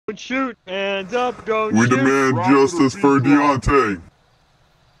shoot. Hands up, don't We shoot. demand justice for Deante.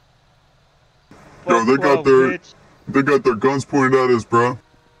 Yo, they got their guns pointed at us, bro.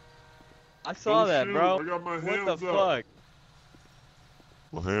 I saw that, shoot. bro. I got my What hands the up. fuck?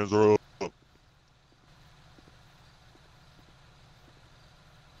 My hands are up.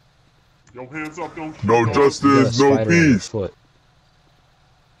 Yo, hands up, don't shoot. No dog. justice, no peace.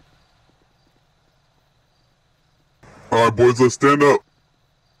 Alright, boys, let's stand up.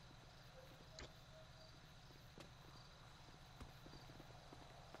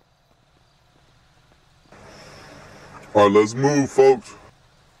 Alright, let's move, folks.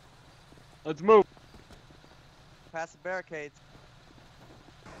 Let's move. Past the barricades.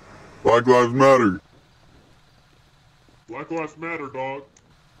 Black Lives Matter. Black Lives Matter, dog.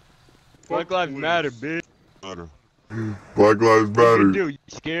 Black Lives Matter, bitch. Matter. Black Lives What Matter. you do? You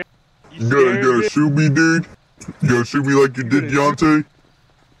scared? You gotta shoot me, dude? You gotta shoot me like you did Deante?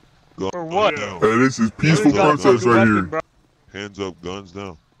 For what? Yeah. Hey, this is peaceful protest right here. Bro. Hands up, guns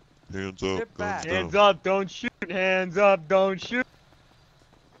down. Hands up, Get guns back. down. Hands up, don't shoot. Hands up, don't shoot.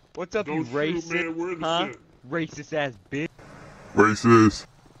 What's up, Don't you shoot, racist? man. We're Huh? innocent. Racist ass bitch. Racist.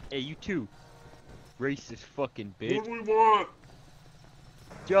 Hey, you too. Racist fucking What bitch. do we want?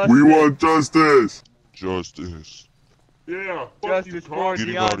 Justice. We want justice. Justice. Yeah, fuck you, Justice for Tom. Get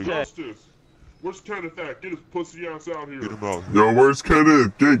him out of here. Justice. Where's Kenneth at? Get his pussy ass out here. Get him out. Yo, where's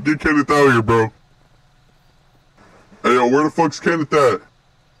Kenneth? Get Kenneth out here, bro. Hey, yo, where the fuck's Kenneth at?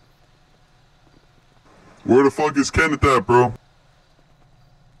 Where the fuck is Kenneth at, bro?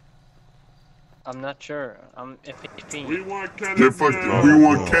 I'm not sure. I'm iffy. We want Kenneth. Get fucked. now. We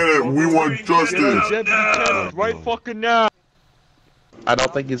want Kenneth. We want justice. Deputy Kenneth, right fucking now. I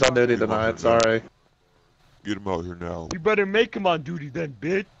don't think he's on duty tonight, sorry. Get him out here now. You better make him on duty then,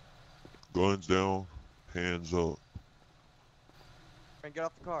 bitch. Guns down. Hands up. And get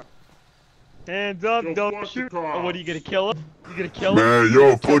off the car. Hands up, Yo, don't fuck the shoot. cops. Oh, what are you gonna kill him? You gonna kill him? Man,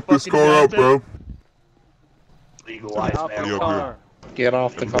 yo, fuck this fucking car up, Deante? bro. Legalize Out the Yeah, car. Get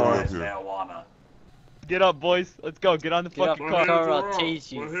off the car. Up here. marijuana. Get up, boys. Let's go. Get on the Get fucking My car. hands Car, are I'll up.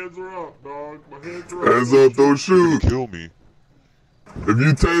 tase you. My hands are up, dog. My hands are up. Hands up, don't shoot. Kill me. If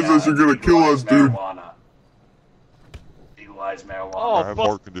you tase us, you're gonna kill us, dude. Marijuana. Legalize marijuana. Oh, I have fuck.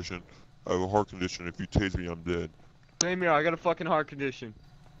 heart condition. I have a heart condition. If you tase me, I'm dead. Same here. I got a fucking heart condition.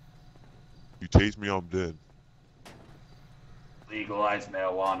 You tase me, I'm dead. Legalize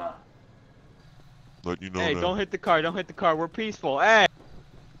marijuana. Let you know Hey, now. don't hit the car. Don't hit the car. We're peaceful. Hey.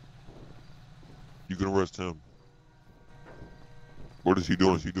 You can arrest him. What is he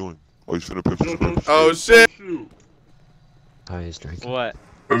doing? What's he doing? Oh, he's finna pepper Yo, spray. don't shoot. Oh, Don't shit. shoot. Oh, he's drinking. What?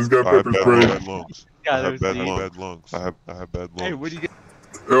 I just got I have pepper bad spray. lungs. Yeah, I have bad there's lungs. I have bad lungs. Hey, what do you get?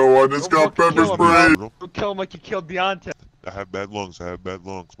 Yo, I just got Don't fucking pepper kill him, spray. Bro. Don't kill him like you killed Deante. I have bad lungs. I have bad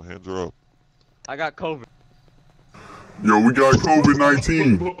lungs. My hands are up. I got COVID. Yo, we got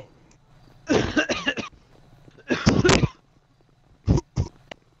COVID-19.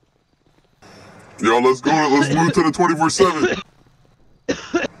 Yo, let's go. Let's move to the 24/7.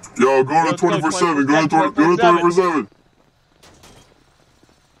 Yo, go to 24/7. Go to 24/7.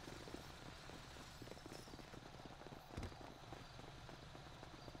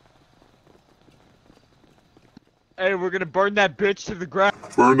 Hey, we're gonna burn that bitch to the ground.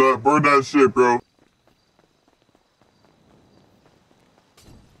 Burn that shit, bro.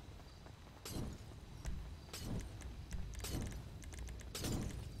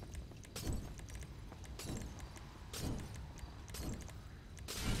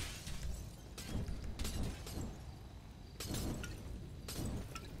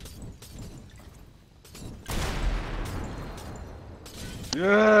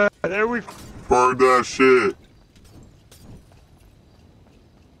 Yeah, there we. Burn that shit.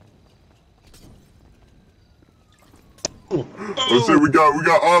 Let's see, we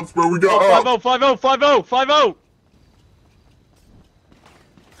got ops, bro. We got ops. 50, 50, 50, 50.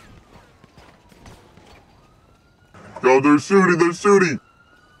 Yo, they're shooting.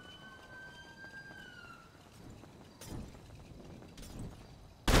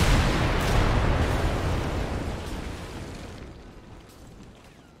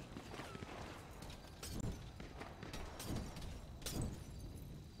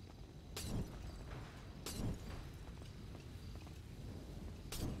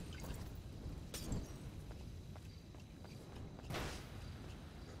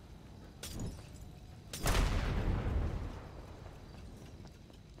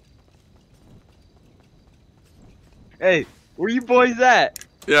 Hey, where you boys at?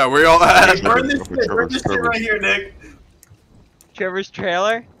 Yeah, where y'all at? Burn this shit right here, Nick. Trevor's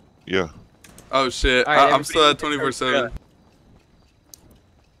trailer? Yeah. Oh shit, Alright, I'm still at everybody- 24/7.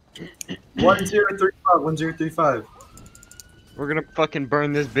 1035. 1035. We're gonna fucking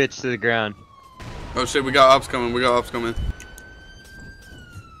burn this bitch to the ground. Oh shit, we got ops coming. We got ops coming.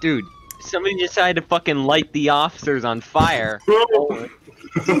 Dude, somebody decided to fucking light the officers on fire. Now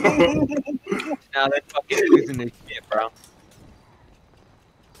they're fucking losing their shit, bro.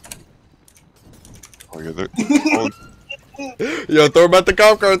 Oh yeah, oh, Yo, throw him at the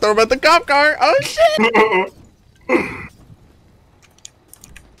cop car. Throw him at the cop car. Oh shit.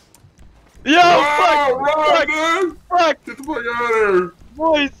 Yo, fuck, man! fuck, Get the fuck out of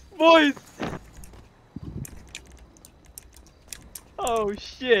there! boys. Oh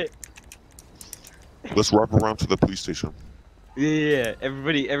shit. let's wrap around to the police station. Yeah,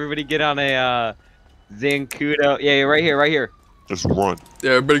 everybody get on a Zancudo. Yeah, right here. Just run.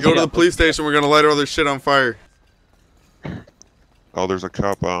 Yeah, everybody go to the police station. We're gonna light all this shit on fire. Oh, there's a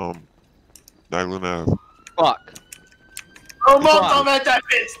cop. Nyland Ave. Fuck. Throw Molotov at that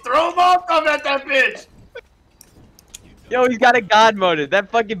bitch! Throw Molotov at that bitch! Yo, he's got a god moded. That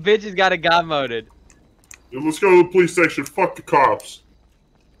fucking bitch has got a god moded. Yeah, let's go to the police station. Fuck the cops.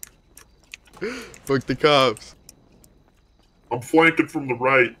 Fuck the cops. I'm flanking from the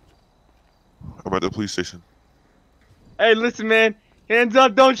right. I'm at the police station. Hey, listen, man. Hands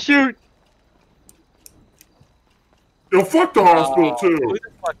up, don't shoot. Yo, fuck the hospital too. Who the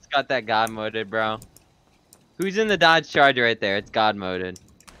fuck's got that god moded, bro? Who's in the Dodge Charger right there? It's god moded.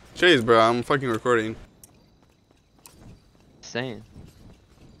 Jeez, bro, I'm fucking recording. Saying.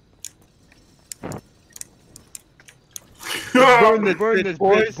 Burn this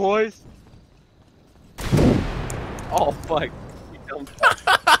bitch, boys. Oh fuck. You dumb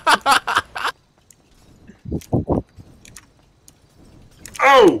fuck.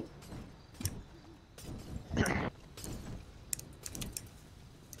 Oh!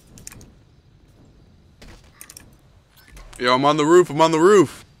 Yo, I'm on the roof. I'm on the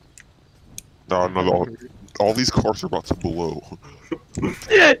roof. No, all these cars are about to blow.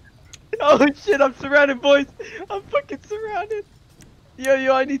 Shit! Oh shit, I'm surrounded, boys. I'm fucking surrounded.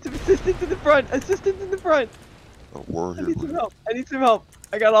 Yo, I need some assistance in the front. Assistance in the front. Oh, we're I here. need some help. I need some help.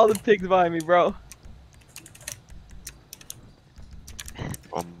 I got all the pigs behind me, bro.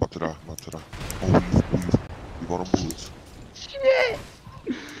 I'm about to die. Oh, we got on bullets. Shit!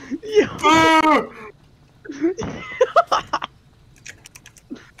 Yo. Ah!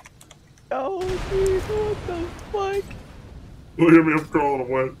 Oh, dude, what the fuck? Look at me, I'm crawling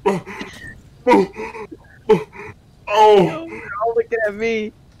away. Yo, Oh! you're all looking at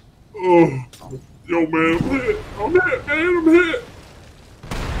me. Oh! Yo, man, I'm hit, man, I'm hit!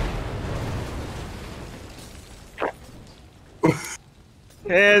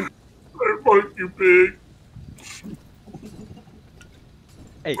 And Hey, fuck you, pig!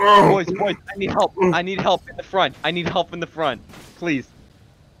 hey, Oh. boys, I need help. I need help in the front. Please.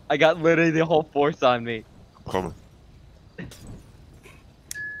 I got literally the whole force on me. I'm coming.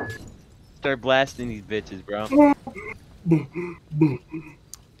 Start blasting these bitches, bro.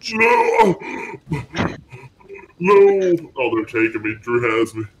 No! No! Oh, they're taking me. Drew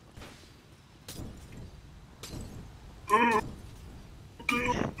has me.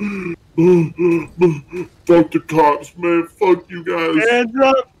 Fuck the cops, man. Fuck you guys. Hands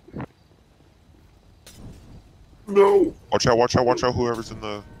up! No. Watch out, whoever's in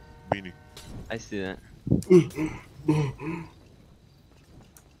the beanie. I see that.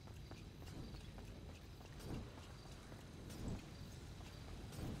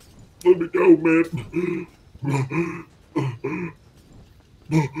 Let me go, man.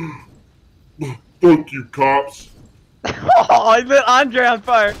 Fuck you, cops. Oh, I lit Andre on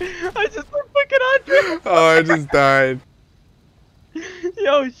fire. I just lit fucking Andre. Oh, I just died.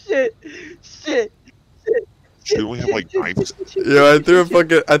 Yo, shit. Should we have like knives? Yo, I threw a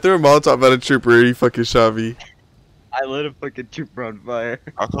Molotov at a trooper and he fucking shot me. I lit a fucking trooper on fire.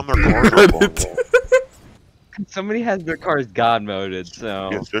 How come their cars are blowing up? Somebody has their cars god moded, so.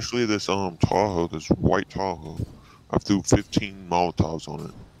 Yeah, especially this Tahoe, this white Tahoe. I threw 15 Molotovs on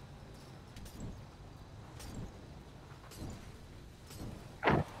it.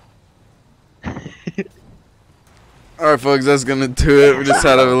 Alright, folks, that's gonna do it. We just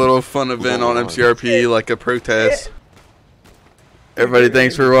had a little fun event on Mcrp, like a protest. Everybody,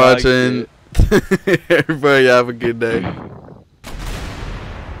 thanks for watching. Everybody, have a good day.